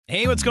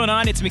Hey, what's going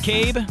on? It's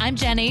McCabe. I'm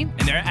Jenny.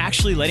 And they're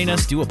actually letting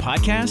us do a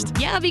podcast?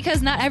 Yeah,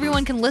 because not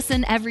everyone can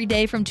listen every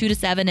day from 2 to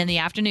 7 in the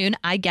afternoon.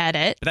 I get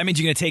it. But that means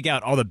you're going to take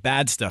out all the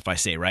bad stuff I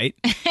say, right?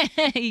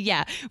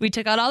 Yeah, we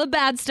took out all the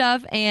bad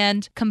stuff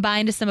and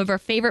combined some of our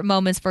favorite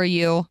moments for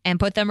you and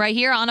put them right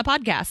here on a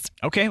podcast.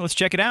 Okay, let's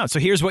check it out. So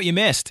here's what you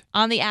missed.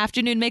 On the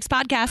Afternoon Mix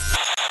podcast.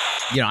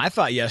 You know, I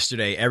thought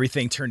yesterday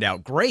everything turned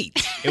out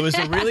great. It was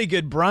a really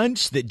good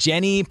brunch that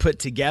Jenny put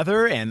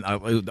together, and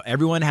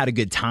everyone had a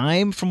good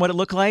time from what it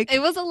looked like.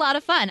 It was a lot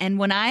of fun. And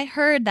when I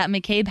heard that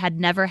McCabe had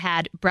never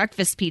had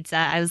breakfast pizza,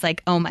 I was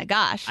like, oh my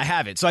gosh. I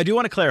haven't. So I do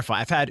want to clarify.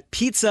 I've had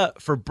pizza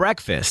for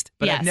breakfast,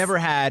 but Yes. I've never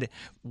had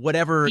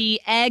whatever.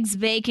 The eggs,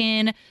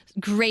 bacon,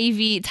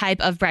 gravy type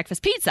of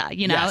breakfast pizza,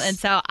 you know? Yes. And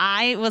so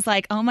I was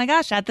like, oh my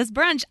gosh, at this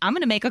brunch, I'm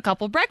going to make a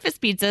couple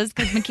breakfast pizzas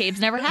because McCabe's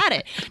never had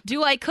it.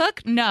 Do I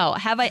cook? No.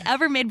 Have I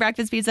ever made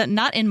breakfast pizza?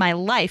 Not in my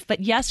life.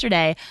 But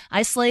yesterday,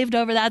 I slaved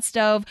over that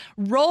stove,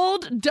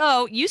 rolled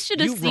dough. You should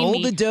have seen me. You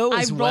rolled the dough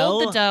as well? I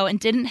rolled the dough and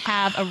didn't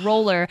have a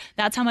roller.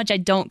 That's how much I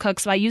don't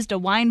cook. So I used a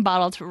wine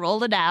bottle to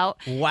roll it out.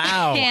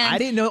 Wow. And I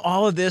didn't know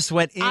all of this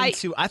went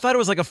into. I thought it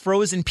was like a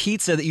frozen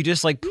pizza that you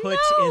just like put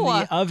in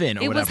the oven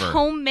or it whatever. It was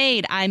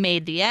homemade. I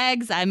made the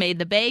eggs, I made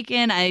the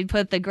bacon, I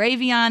put the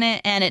gravy on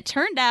it, and it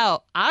turned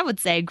out, I would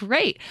say,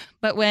 great.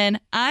 But when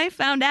I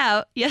found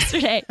out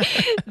yesterday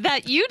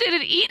that you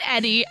didn't eat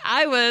any,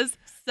 I was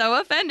so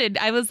offended.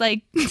 I was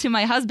like to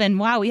my husband,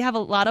 wow, we have a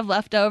lot of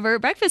leftover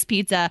breakfast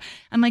pizza.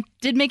 I'm like,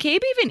 did McCabe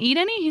even eat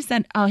any? He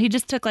said, oh, he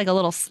just took like a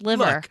little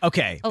sliver. Look,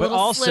 okay, but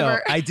also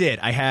sliver. I did.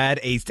 I had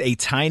a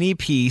tiny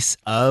piece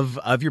of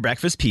your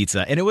breakfast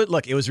pizza, and it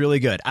was really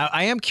good.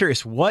 I am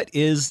curious, what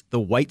is the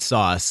white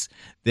sauce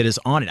that is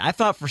on it? I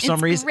thought for some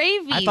reason,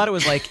 gravy. I thought it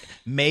was like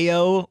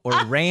mayo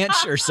or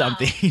ranch or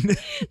something.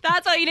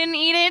 That's why you didn't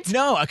eat it?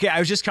 No, okay. I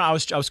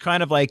was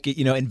kind of like,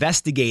 you know,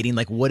 investigating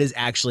like what is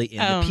actually in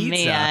the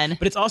pizza. Man.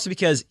 But it's also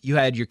because you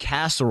had your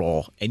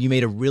casserole and you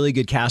made a really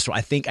good casserole.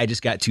 I think I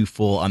just got too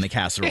full on the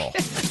casserole.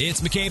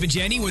 It's McCabe and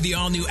Jenny with the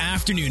all-new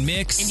Afternoon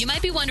Mix. And you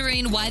might be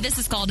wondering why this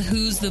is called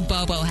Who's the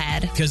Bobo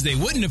Head? Because they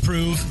wouldn't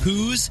approve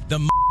Who's the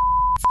Bobo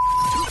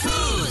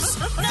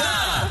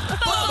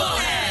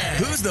Head?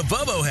 Who's the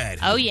Bobo Head?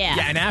 Oh, yeah.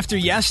 Yeah, and after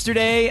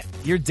yesterday,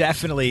 you're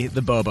definitely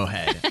the Bobo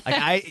Head.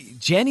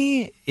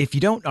 Jenny, if you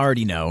don't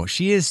already know,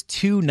 she is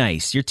too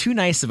nice. You're too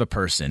nice of a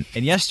person.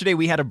 And yesterday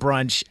we had a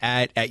brunch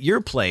at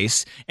your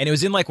place, and it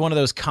was in like one of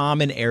those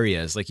common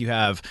areas. Like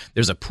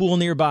there's a pool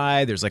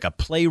nearby. There's like a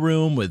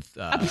playroom with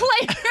A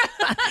playroom.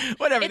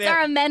 whatever. It's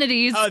our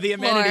amenities. Oh, the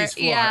amenities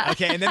floor. Yeah.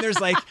 Okay, and then there's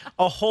like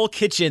a whole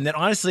kitchen that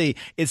honestly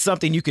is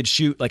something you could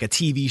shoot like a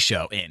TV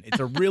show in. It's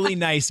a really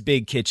nice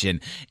big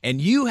kitchen.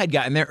 And you had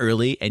gotten there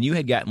early, and you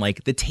had gotten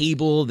like the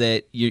table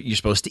that you're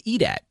supposed to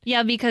eat at.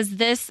 Yeah, because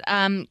this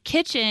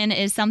kitchen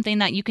is something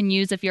that you can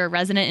use if you're a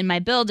resident in my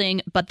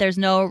building, but there's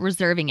no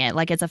reserving it.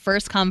 Like it's a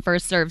first come,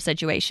 first serve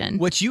situation.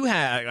 What you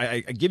had,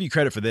 I give you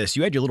credit for this.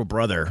 You had your little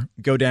brother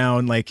go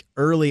down like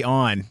early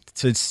on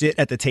to sit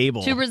at the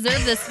table. To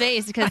reserve the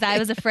space because I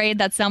was afraid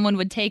that someone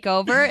would take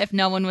over if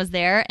no one was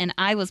there. And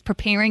I was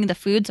preparing the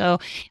food. So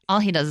all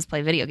he does is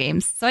play video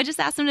games. So I just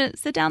asked him to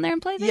sit down there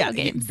and play video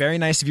games. Very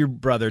nice of your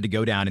brother to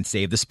go down and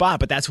save the spot.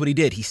 But that's what he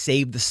did. He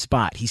saved the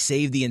spot. He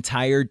saved the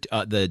entire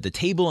the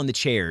table and the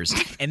chairs.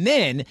 And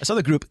then this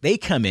other group, they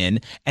come in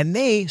and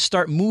they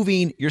start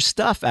moving your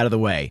stuff out of the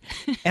way.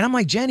 And I'm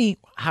like, Jenny,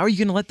 how are you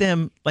going to let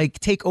them like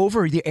take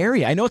over the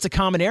area? I know it's a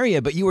common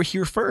area, but you were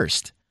here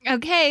first.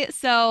 Okay,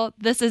 so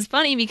this is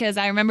funny because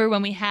I remember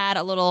when we had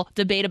a little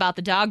debate about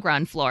the dog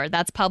run floor.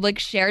 That's public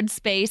shared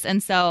space.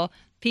 And so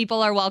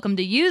people are welcome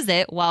to use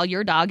it while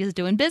your dog is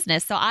doing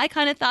business. So I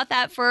kind of thought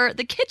that for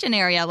the kitchen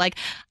area. Like,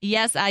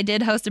 yes, I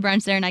did host a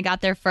brunch there and I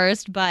got there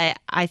first, but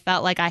I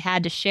felt like I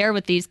had to share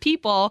with these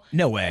people.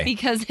 No way.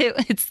 Because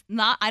it's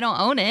not, I don't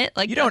own it.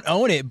 Like you don't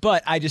own it,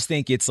 but I just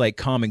think it's like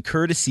common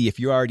courtesy if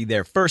you're already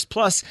there first.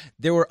 Plus,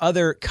 there were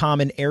other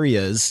common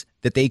areas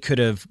that they could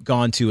have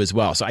gone to as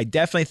well. So I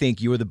definitely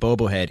think you were the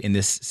bobo head in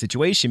this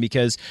situation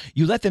because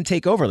you let them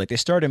take over. Like they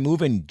started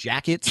moving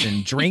jackets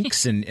and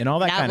drinks and all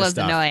that kind of stuff.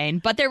 That was annoying.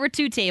 But there were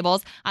 2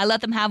 tables. I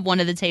let them have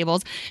one of the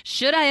tables.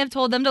 Should I have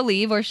told them to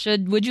leave or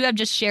would you have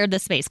just shared the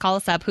space? Call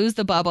us up. Who's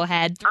the bobo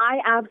head? I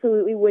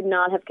absolutely would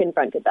not have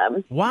confronted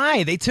them.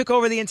 Why? They took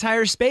over the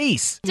entire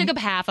space. Took up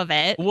half of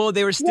it. Well,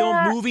 they were still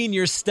moving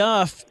your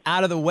stuff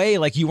out of the way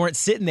like you weren't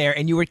sitting there,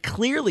 and you were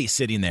clearly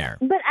sitting there.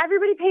 But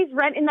everybody pays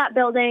rent in that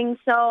building,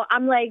 so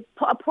I'm like,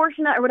 a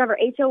portion of, or whatever,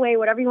 HOA,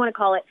 whatever you want to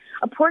call it,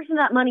 a portion of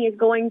that money is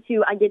going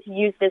to, I get to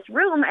use this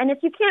room, and if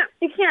you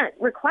can't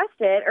request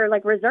it or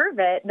like reserve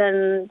it,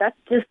 then that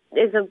just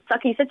is a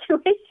sucky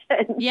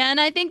situation. Yeah, and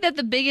I think that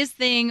the biggest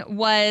thing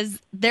was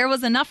there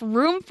was enough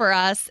room for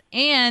us,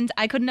 and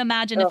I couldn't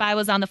imagine if I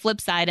was on the flip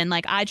side and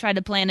like I tried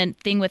to plan a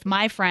thing with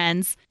my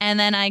friends, and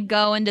then I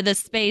go into this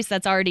space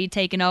that's already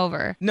taken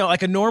over. No,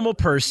 like a normal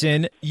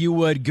person, you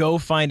would go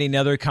find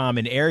another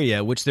common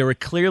area, which there were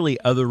clearly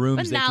other rooms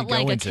But they not could go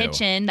like into. A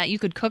kitchen that you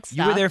could cook stuff.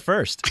 You were there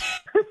first.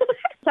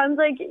 So sounds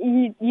like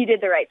you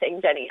did the right thing,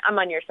 Jenny. I'm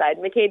on your side.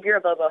 McCabe, you're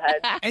a bobo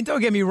head. And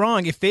don't get me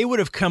wrong, if they would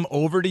have come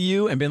over to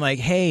you and been like,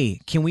 hey,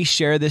 can we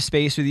share this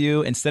space with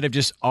you instead of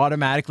just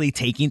automatically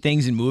taking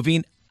things and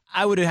moving,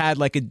 I would have had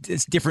like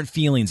different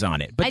feelings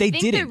on it, but they didn't.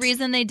 I think the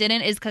reason they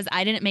didn't is because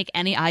I didn't make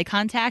any eye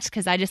contact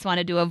because I just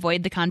wanted to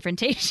avoid the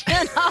confrontation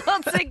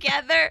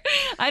altogether.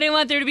 I didn't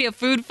want there to be a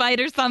food fight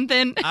or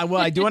something.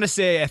 Well, I do want to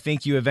say I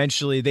think they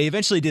eventually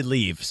did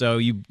leave, so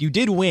you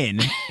did win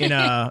in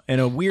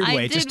a weird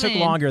way. It just took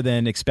longer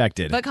than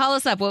expected. But call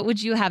us up. What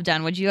would you have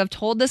done? Would you have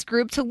told this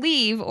group to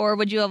leave, or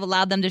would you have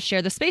allowed them to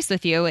share the space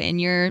with you in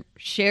your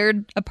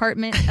shared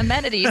apartment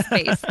amenity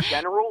space?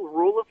 General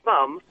rule of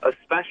thumb,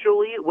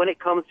 especially when it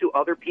comes to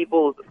other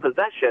people's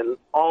possessions,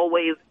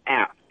 always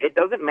ask. It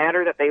doesn't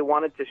matter that they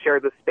wanted to share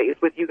the space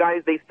with you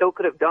guys. They still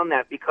could have done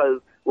that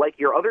because, like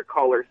your other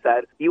caller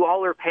said, you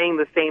all are paying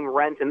the same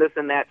rent and this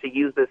and that to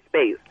use this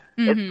space.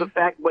 Mm-hmm. It's the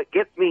fact, what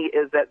gets me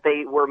is that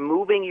they were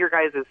moving your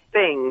guys'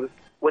 things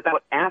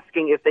without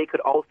asking if they could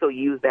also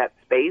use that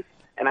space,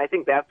 and I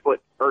think that's what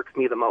irks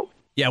me the most.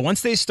 Yeah,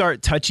 once they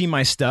start touching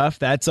my stuff,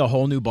 that's a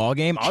whole new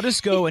ballgame. I'll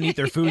just go and eat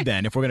their food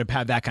then if we're going to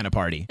have that kind of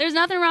party. There's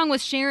nothing wrong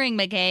with sharing,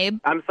 McCabe.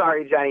 I'm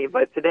sorry, Jenny,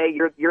 but today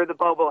you're the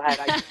bobo head.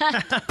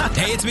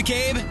 Hey, it's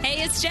McCabe.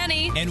 Hey, it's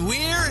Jenny. And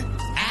we're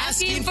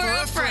asking for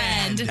a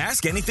friend.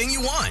 Ask anything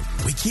you want.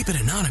 We keep it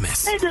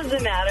anonymous. It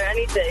doesn't matter.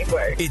 Anything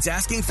works. It's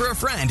Asking for a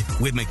Friend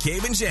with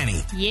McCabe and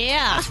Jenny.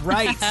 Yeah. That's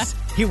right.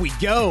 Here we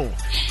go.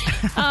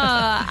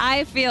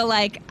 I feel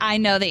like I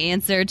know the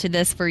answer to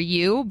this for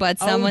you, but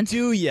someone... Oh,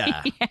 do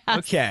ya? Yeah,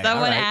 okay.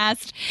 Someone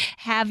asked,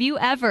 have you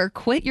ever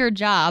quit your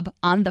job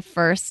on the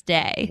first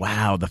day?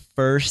 Wow, the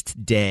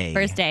first day.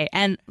 First day.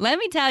 And let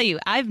me tell you,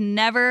 I've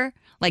never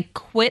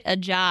quit a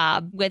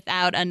job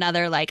without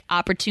another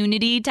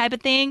opportunity type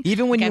of thing.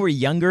 Even when you were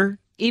younger?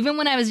 Even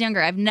when I was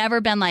younger, I've never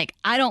been like,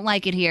 I don't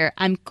like it here,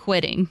 I'm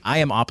quitting. I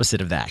am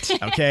opposite of that,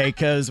 okay?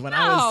 Because when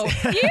I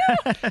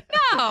was...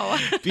 No.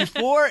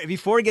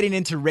 Before getting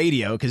into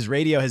radio, because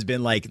radio has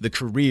been the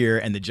career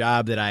and the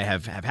job that I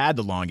have had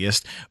the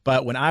longest,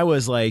 but when I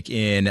was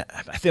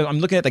I'm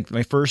looking at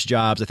my first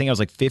jobs, I think I was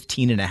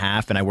 15 and a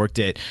half, and I worked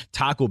at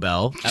Taco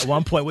Bell at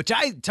one point,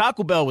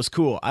 Taco Bell was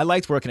cool. I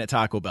liked working at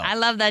Taco Bell. I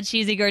love that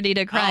cheesy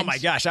gordita crunch. Oh my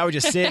gosh, I would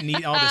just sit and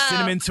eat all the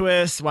cinnamon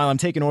twists while I'm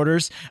taking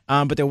orders.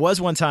 But there was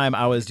one time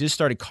I was just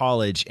started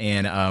college,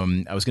 and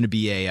I was going to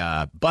be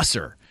a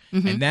busser.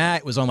 Mm-hmm. And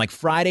that was on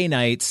Friday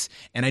nights.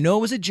 And I know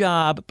it was a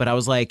job, but I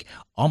was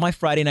all my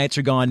Friday nights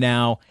are gone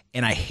now.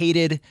 And I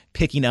hated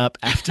picking up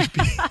after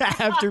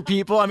after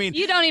people. I mean,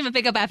 you don't even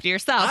pick up after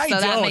yourself. I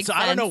don't. That makes so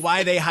sense. I don't know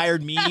why they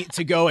hired me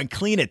to go and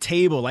clean a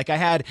table. I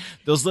had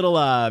those little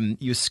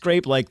you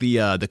scrape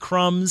the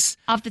crumbs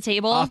off the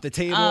table.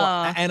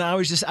 And I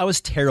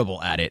was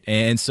terrible at it.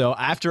 And so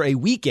after a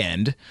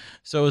weekend,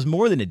 so it was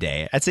more than a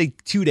day, I'd say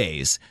 2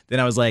 days. Then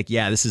I was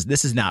yeah, this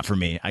is not for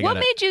me. What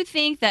made you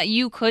think that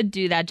you could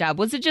do that job?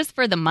 Was it just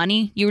for the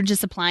money? You were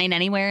just applying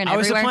anywhere and everywhere? I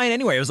was applying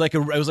anywhere. It was like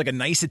a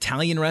nice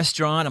Italian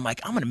restaurant. I'm I'm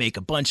gonna make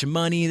a bunch of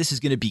money. This is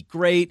going to be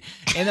great.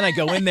 And then I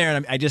go in there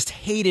and I just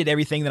hated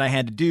everything that I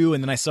had to do.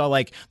 And then I saw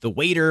the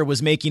waiter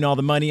was making all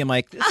the money. I'm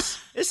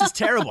this is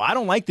terrible. I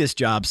don't like this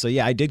job. So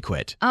yeah, I did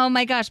quit. Oh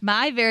my gosh.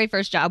 My very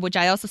first job, which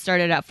I also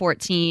started at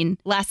 14,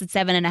 lasted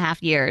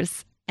 7.5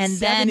 years. And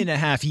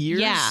 7.5 years?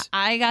 Yeah,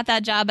 I got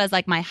that job as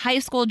my high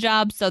school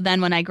job. So then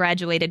when I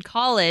graduated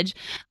college,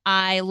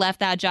 I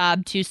left that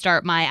job to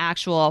start my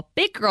actual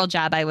big girl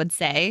job, I would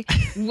say,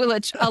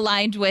 which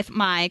aligned with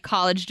my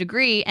college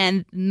degree.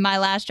 And my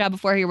last job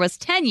before here was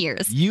 10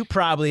 years. You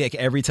probably,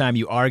 every time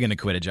you are going to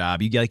quit a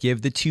job, you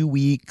give the 2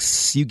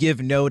 weeks, you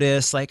give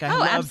notice. I loved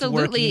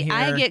absolutely. working here.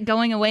 I get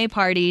going away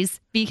parties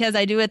because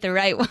I do it the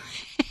right way.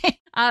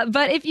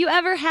 But if you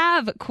ever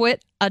have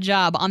quit a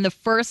job on the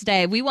first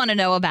day, we want to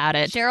know about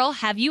it. Cheryl,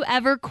 have you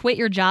ever quit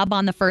your job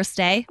on the first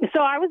day? So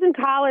I was in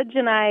college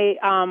and I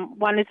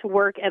wanted to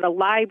work at a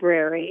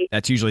library.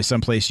 That's usually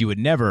someplace you would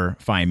never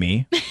find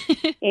me.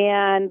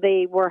 And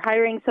they were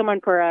hiring someone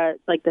for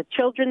the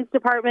children's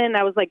department. And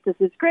I was this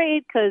is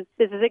great because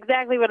this is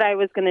exactly what I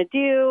was going to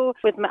do.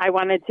 I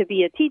wanted to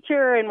be a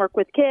teacher and work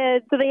with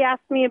kids. So they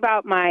asked me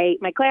about my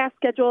class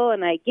schedule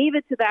and I gave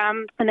it to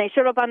them. And I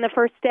showed up on the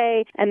first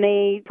day and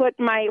they put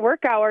my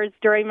work hours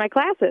during my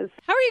classes.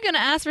 How are you going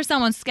to ask for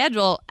someone's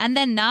schedule and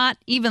then not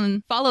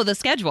even follow the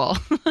schedule?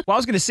 Well, I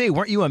was going to say,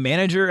 weren't you a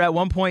manager at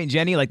one point,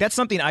 Jenny? That's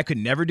something I could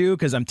never do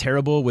because I'm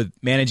terrible with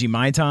managing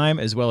my time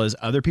as well as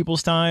other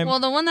people's time. Well,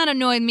 the one that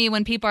annoyed me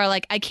when people are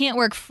I can't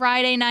work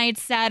Friday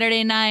nights,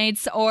 Saturday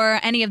nights,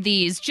 or any of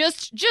these,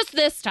 just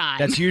this time.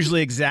 That's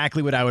usually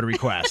exactly what I would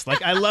request.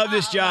 I love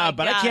this job,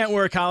 but I can't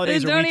work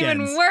holidays or weekends.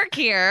 Don't even work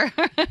here.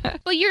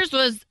 Well, yours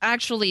was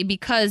actually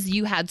because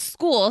you had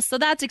school, so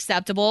that's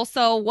acceptable.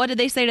 So what did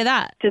they say to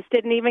that? Just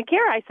didn't even care.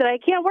 there. I said, I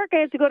can't work. I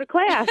have to go to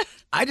class.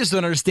 I just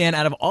don't understand.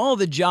 Out of all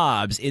the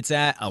jobs, it's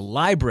at a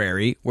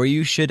library where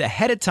you should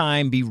ahead of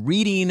time be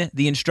reading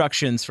the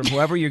instructions from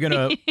whoever you're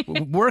going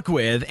to work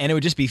with, and it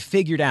would just be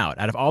figured out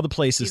of all the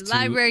places. The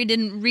library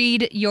didn't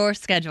read your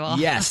schedule.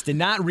 Yes, did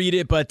not read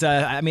it, but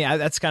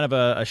that's kind of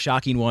a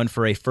shocking one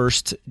for a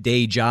first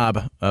day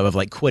job of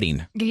like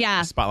quitting.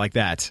 Yeah. A spot like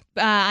that.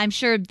 I'm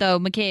sure, though,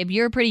 McCabe,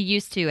 you're pretty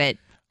used to it.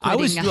 I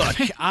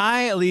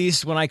at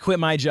least when I quit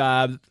my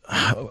job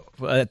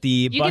at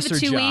the busser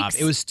job, weeks?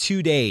 It was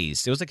 2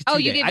 days. It was like a 2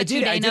 day. You gave a 2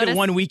 day I did notice? it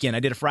one weekend. I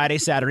did a Friday,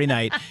 Saturday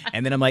night,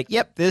 and then I'm like,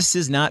 yep, this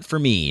is not for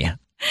me.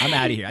 I'm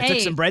out of here. I took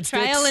some breadsticks.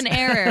 Trial and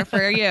error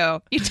for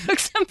you. You took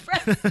some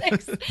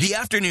breadsticks. The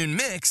afternoon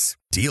mix,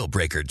 deal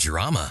breaker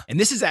drama. And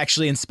this is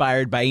actually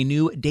inspired by a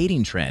new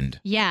dating trend.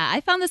 Yeah,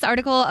 I found this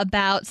article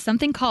about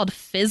something called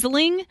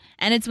fizzling,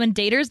 and it's when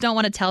daters don't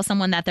want to tell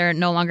someone that they're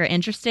no longer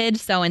interested.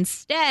 So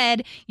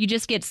instead, you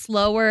just get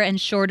slower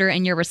and shorter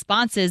in your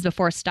responses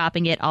before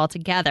stopping it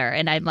altogether.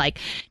 And I'm like,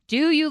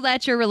 do you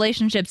let your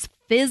relationships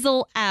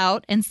fizzle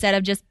out instead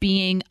of just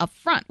being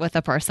upfront with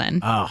a person?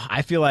 Oh,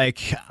 I feel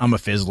like I'm a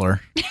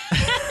fizzler.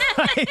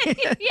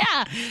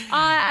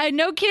 Yeah,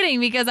 no kidding,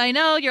 because I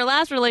know your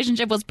last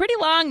relationship was pretty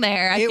long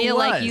there. I feel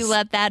like you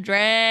let that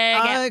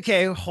drag.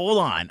 Okay, hold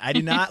on. I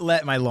did not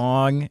let my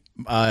long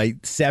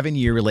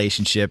 7-year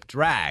relationship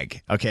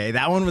drag. Okay,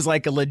 that one was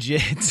like a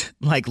legit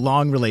like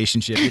long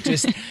relationship. It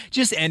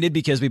just ended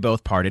because we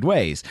both parted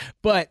ways.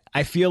 But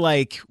I feel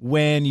like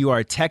when you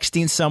are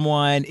texting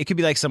someone, it could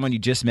be like someone you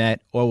just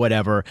met or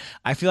whatever.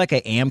 I feel like I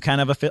am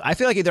kind of I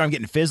feel like either I'm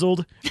getting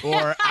fizzled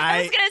or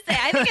I was gonna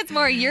say, I think it's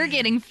more you're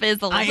getting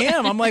fizzled. I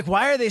am. I'm like,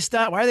 why are they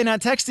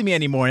not texting me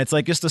anymore? And it's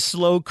like just a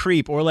slow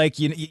creep, or like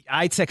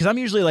I text, because I'm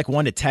usually like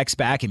one to text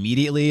back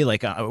immediately,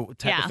 like type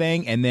of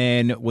thing. And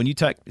then when you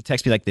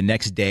text me like the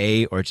next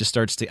day, or it just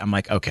starts to, I'm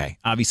like, okay,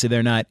 obviously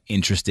they're not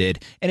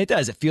interested, and it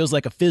does. It feels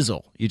like a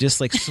fizzle. You're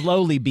just like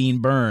slowly being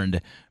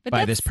burned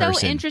by this person.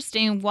 It's so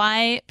interesting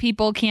why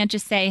people can't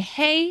just say,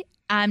 hey,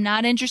 I'm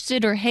not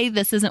interested, or hey,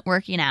 this isn't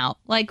working out.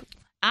 Like,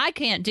 I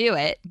can't do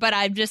it, but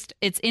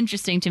it's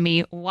interesting to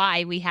me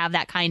why we have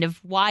that kind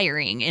of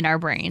wiring in our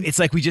brain. It's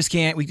like we just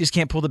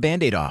can't pull the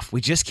Band-Aid off.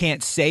 We just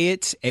can't say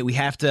it.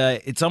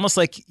 It's almost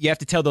like you have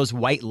to tell those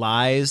white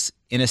lies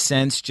in a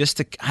sense, just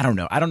to, I don't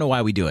know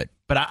why we do it.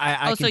 But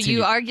I so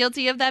you are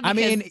guilty of that?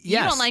 Because yes. You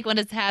don't like when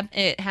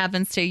it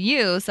happens to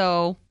you,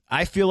 so...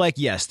 I feel like,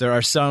 yes, there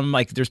are some,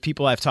 like, there's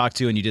people I've talked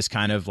to and you just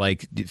kind of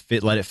like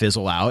let it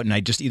fizzle out, and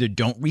I just either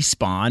don't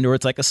respond or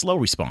it's like a slow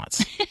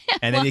response.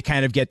 And then you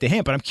kind of get the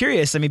hint. But I'm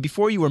curious, I mean,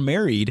 before you were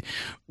married,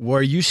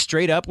 were you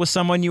straight up with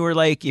someone you were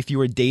like, if you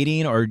were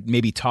dating or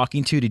maybe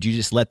talking to, did you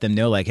just let them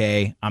know like,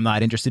 hey, I'm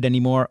not interested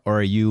anymore? Or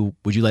would you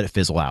let it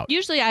fizzle out?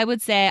 Usually I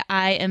would say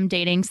I am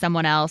dating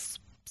someone else.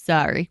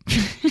 Sorry.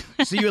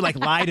 So you would like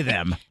lie to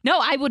them? No,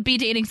 I would be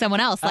dating someone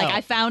else. Like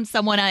I found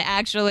someone I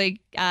actually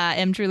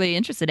am truly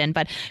interested in.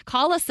 But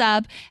call us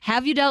up.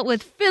 Have you dealt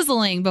with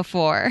fizzling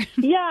before?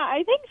 Yeah,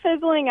 I think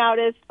fizzling out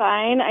is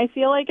fine. I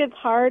feel like it's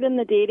hard in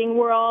the dating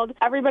world.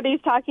 Everybody's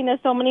talking to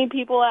so many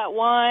people at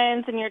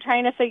once, and you're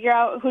trying to figure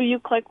out who you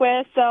click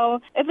with. So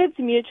if it's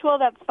mutual,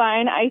 that's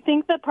fine. I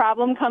think the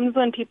problem comes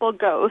when people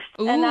ghost.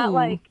 Ooh. And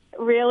that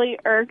really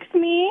irks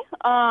me.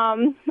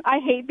 I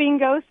hate being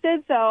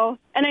ghosted,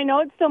 and I know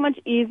it's so much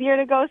easier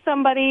to ghost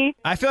somebody.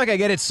 I feel like I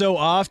get it so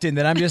often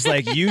that I'm just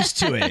like used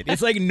to it.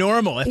 It's like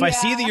normal. If I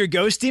see that you're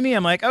ghosting me,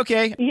 I'm like,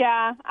 okay.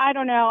 Yeah, I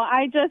don't know.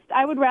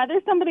 I would rather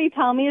somebody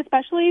tell me,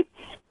 especially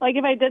like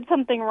if I did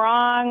something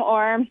wrong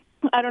or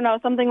I don't know,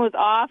 something was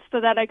off, so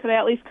that I could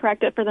at least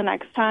correct it for the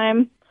next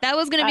time. That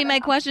was going to be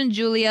my question,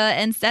 Julia.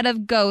 Instead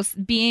of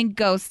being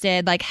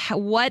ghosted, like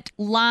what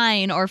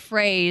line or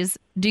phrase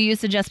do you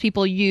suggest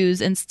people use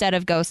instead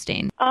of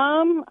ghosting?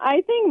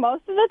 I think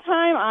most of the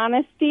time,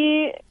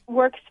 honesty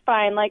works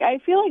fine. Like, I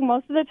feel like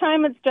most of the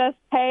time it's just,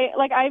 hey,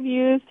 like I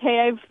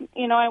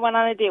went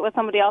on a date with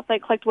somebody else I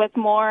clicked with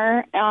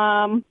more,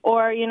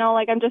 or,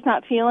 like I'm just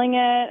not feeling it.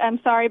 I'm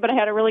sorry, but I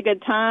had a really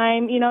good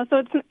time,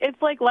 so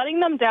it's like letting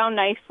them down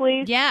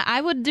nicely. Yeah,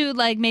 I would do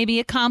like maybe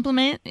a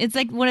compliment. It's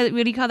like, what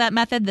do you call that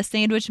method? The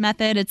sandwich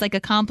method. It's like a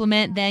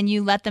compliment, then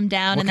you let them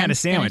down. What kind of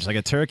sandwich? Like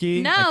a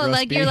turkey? No,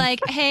 like you're like,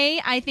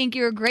 hey, I think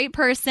you're a great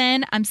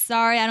person. I'm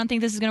sorry, I don't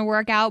think this is going to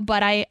work out,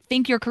 but I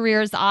think your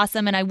career is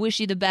awesome and I wish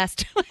you the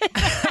best.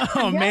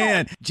 Oh,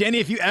 man. Jenny,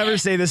 if you ever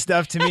say this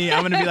stuff to me,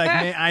 I'm going to be like,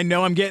 man, I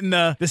know I'm getting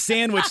the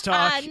sandwich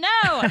talk.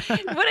 No.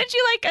 Wouldn't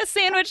you like a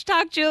sandwich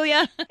talk,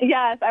 Julia?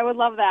 Yes, I would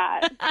love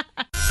that.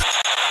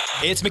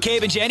 It's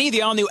McCabe and Jenny,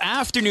 the all-new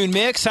afternoon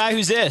mix. Hi,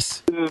 who's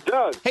this? This is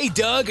Doug. Hey,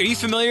 Doug, are you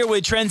familiar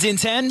with Trends in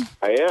 10?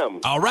 I am.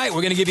 All right,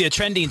 we're going to give you a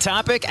trending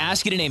topic,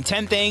 ask you to name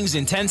 10 things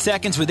in 10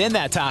 seconds within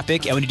that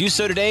topic. And when you do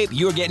so today,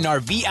 you are getting our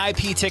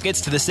VIP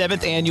tickets to the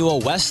 7th annual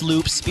West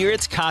Loop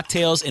Spirits,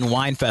 Cocktails, and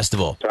Wine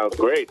Festival. Sounds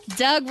great.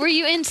 Doug, were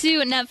you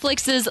into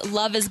Netflix's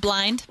Love is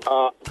Blind?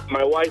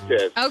 My wife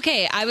is.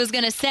 Okay, I was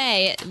going to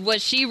say,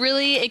 was she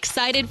really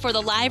excited for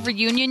the live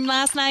reunion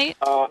last night?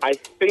 I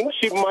think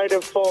she might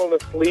have fallen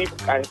asleep.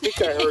 I think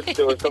think I heard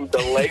there was some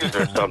delays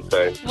or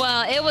something.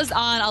 Well, it was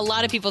on a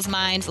lot of people's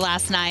minds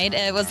last night.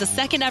 It was the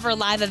second ever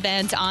live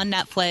event on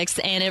Netflix,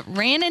 and it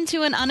ran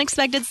into an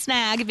unexpected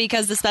snag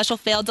because the special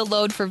failed to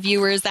load for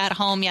viewers at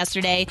home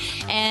yesterday.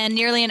 And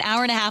nearly an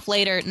hour and a half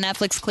later,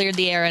 Netflix cleared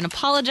the air and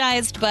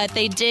apologized, but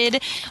they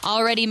did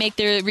already make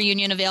the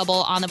reunion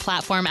available on the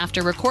platform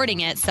after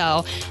recording it.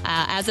 So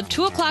as of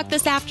 2 o'clock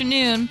this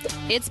afternoon,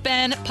 it's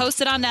been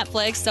posted on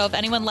Netflix. So if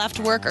anyone left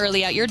work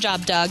early at your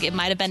job, Doug, it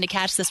might have been to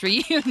catch this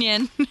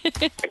reunion.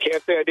 I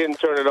can't say I didn't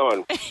turn it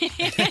on.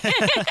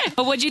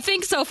 But what'd you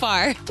think so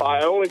far?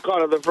 I only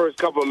caught the first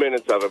couple of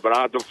minutes of it, but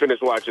I'll have to finish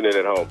watching it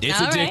at home. It's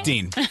All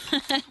addicting.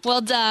 Right.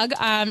 Well, Doug,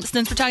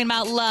 since we're talking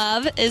about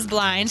Love is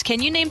Blind,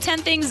 can you name 10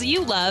 things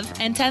you love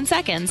in 10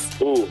 seconds?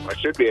 Ooh, I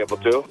should be able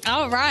to.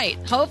 All right.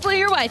 Hopefully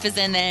your wife is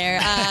in there.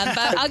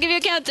 But I'll give you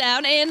a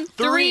countdown in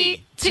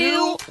 3,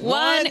 2,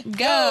 1,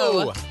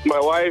 go. My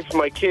wife,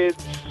 my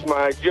kids,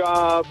 my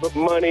job,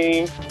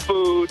 money,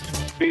 food,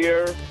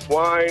 beer,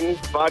 wine,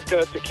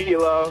 vodka,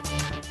 tequila,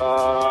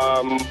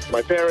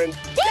 my parents.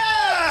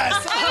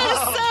 Yes! I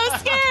was so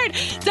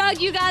scared.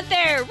 Doug, you got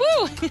there.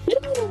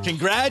 Woo!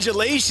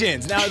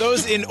 Congratulations. Now, are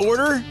those in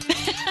order?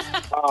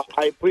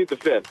 I plead the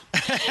fifth.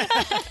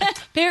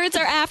 Parents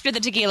are after the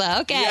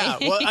tequila. Okay. Yeah,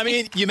 well, I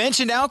mean, you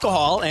mentioned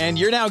alcohol, and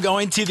you're now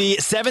going to the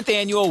 7th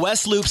Annual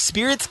West Loop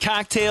Spirits,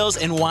 Cocktails,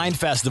 and Wine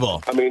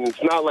Festival. I mean,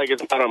 it's not like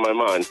it's not on my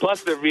mind.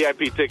 Plus, they're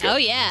VIP tickets. Oh,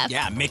 yeah.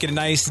 Yeah, making a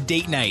nice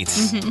date night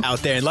out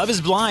there. And Love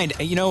is Blind.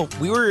 You know,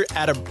 we were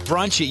at a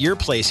brunch at your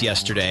place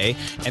yesterday,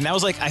 and that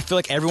was like, I feel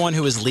like everyone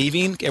who was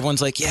leaving,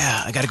 everyone's like,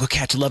 yeah, I got to go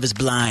catch Love is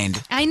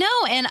Blind. I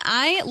know, and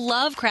I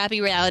love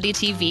crappy reality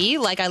TV.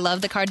 Like, I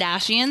love The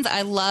Kardashians.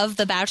 I love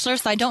The Bachelor,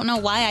 so I don't know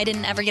why I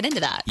didn't ever get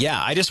into that.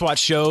 Yeah, I just watch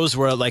shows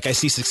where, like, I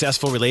see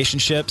successful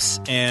relationships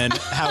and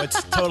how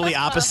it's totally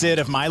opposite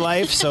of my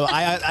life. So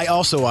I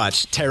also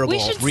watch terrible We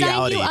should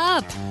reality. sign you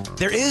up.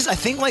 There is, I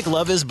think, like,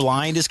 Love is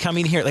Blind is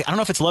coming here. Like, I don't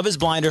know if it's Love is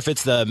Blind or if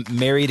it's the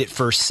Married at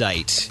First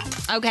Sight.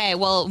 Okay,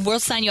 well, we'll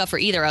sign you up for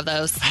either of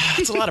those.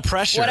 It's a lot of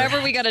pressure.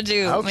 Whatever we got to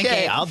do.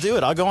 Okay, I'll do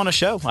it. I'll go on a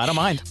show. I don't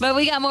mind. But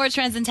we got more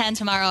Trends in 10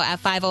 tomorrow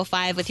at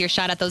 5:05 with your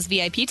shot at those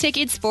VIP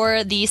tickets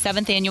for the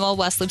 7th Annual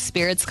West Loop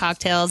Spirits,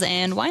 Cocktails,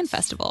 and Wine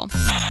Festival.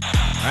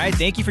 All right,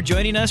 thank you for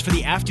joining us for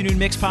the Afternoon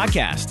Mix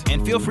podcast.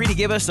 And feel free to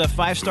give us a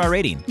 5-star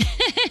rating.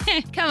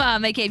 Come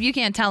on, McCabe, you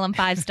can't tell them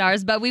 5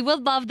 stars, but we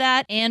would love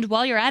that. And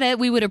while you're at it,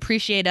 we would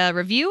appreciate a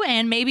review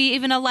and maybe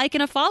even a like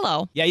and a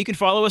follow. Yeah, you can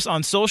follow us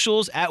on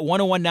socials at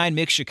 1019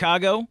 Mix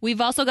Chicago. We've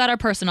also got our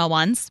personal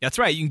ones. That's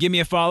right. You can give me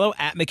a follow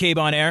at McCabe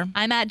on Air.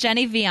 I'm at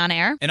Jenny V on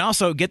Air. And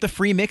also get the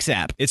free Mix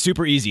app. It's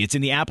super easy. It's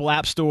in the Apple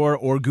App Store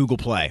or Google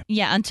Play.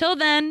 Yeah, until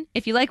then,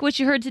 if you like what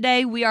you heard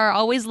today, we are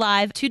always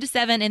live 2 to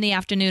 7 in the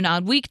afternoon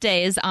on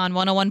weekdays on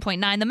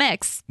 101.9 The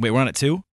Mix. Wait, we're on at 2?